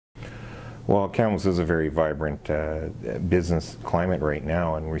Well, Kamloops is a very vibrant business climate right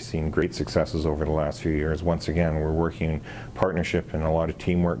now, and we're seeing great successes over the last few years. Once again, we're working in partnership and a lot of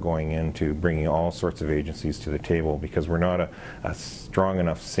teamwork going into bringing all sorts of agencies to the table, because we're not a strong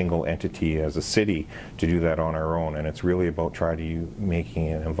enough single entity as a city to do that on our own, and it's really about making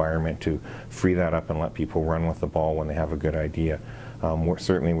an environment to free that up and let people run with the ball when they have a good idea.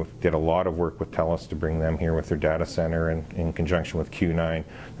 We did a lot of work with TELUS to bring them here with their data center, and in conjunction with Q9,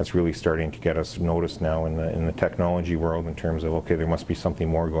 that's really starting to get us noticed now in the technology world in terms of, okay, there must be something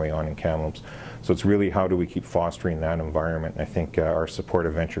more going on in Kamloops. So it's really how do we keep fostering that environment. I think our support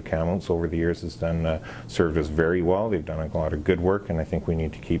of Venture Kamloops over the years has served us very well. They've done a lot of good work, and I think we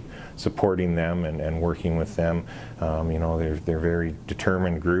need to keep supporting them and working with them. You know, they're a very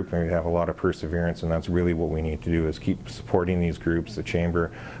determined group, and they have a lot of perseverance, and that's really what we need to do, is keep supporting these groups, the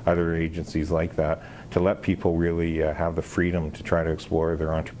Chamber, other agencies like that, to let people really have the freedom to try to explore their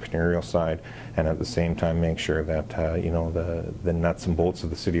entrepreneurial side, and at the same time make sure that you know, the nuts and bolts of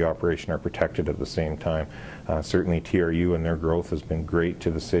the city operation are protected at the same time. Certainly TRU and their growth has been great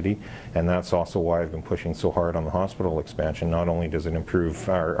to the city, and that's also why I've been pushing so hard on the hospital expansion. Not only does it improve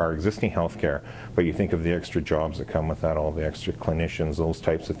our existing healthcare, but you think of the extra jobs that come with that, all the extra clinicians, those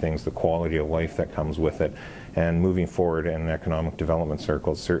types of things, the quality of life that comes with it. And moving forward in economic development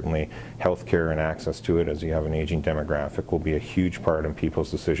circles, certainly healthcare and access to it, as you have an aging demographic, will be a huge part in people's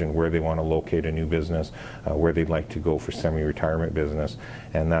decision where they want to locate a new business, where they'd like to go for semi-retirement business.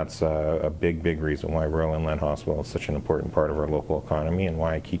 And that's a big reason why Royal Inland Hospital is such an important part of our local economy, and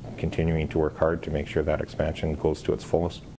why I keep continuing to work hard to make sure that expansion goes to its fullest.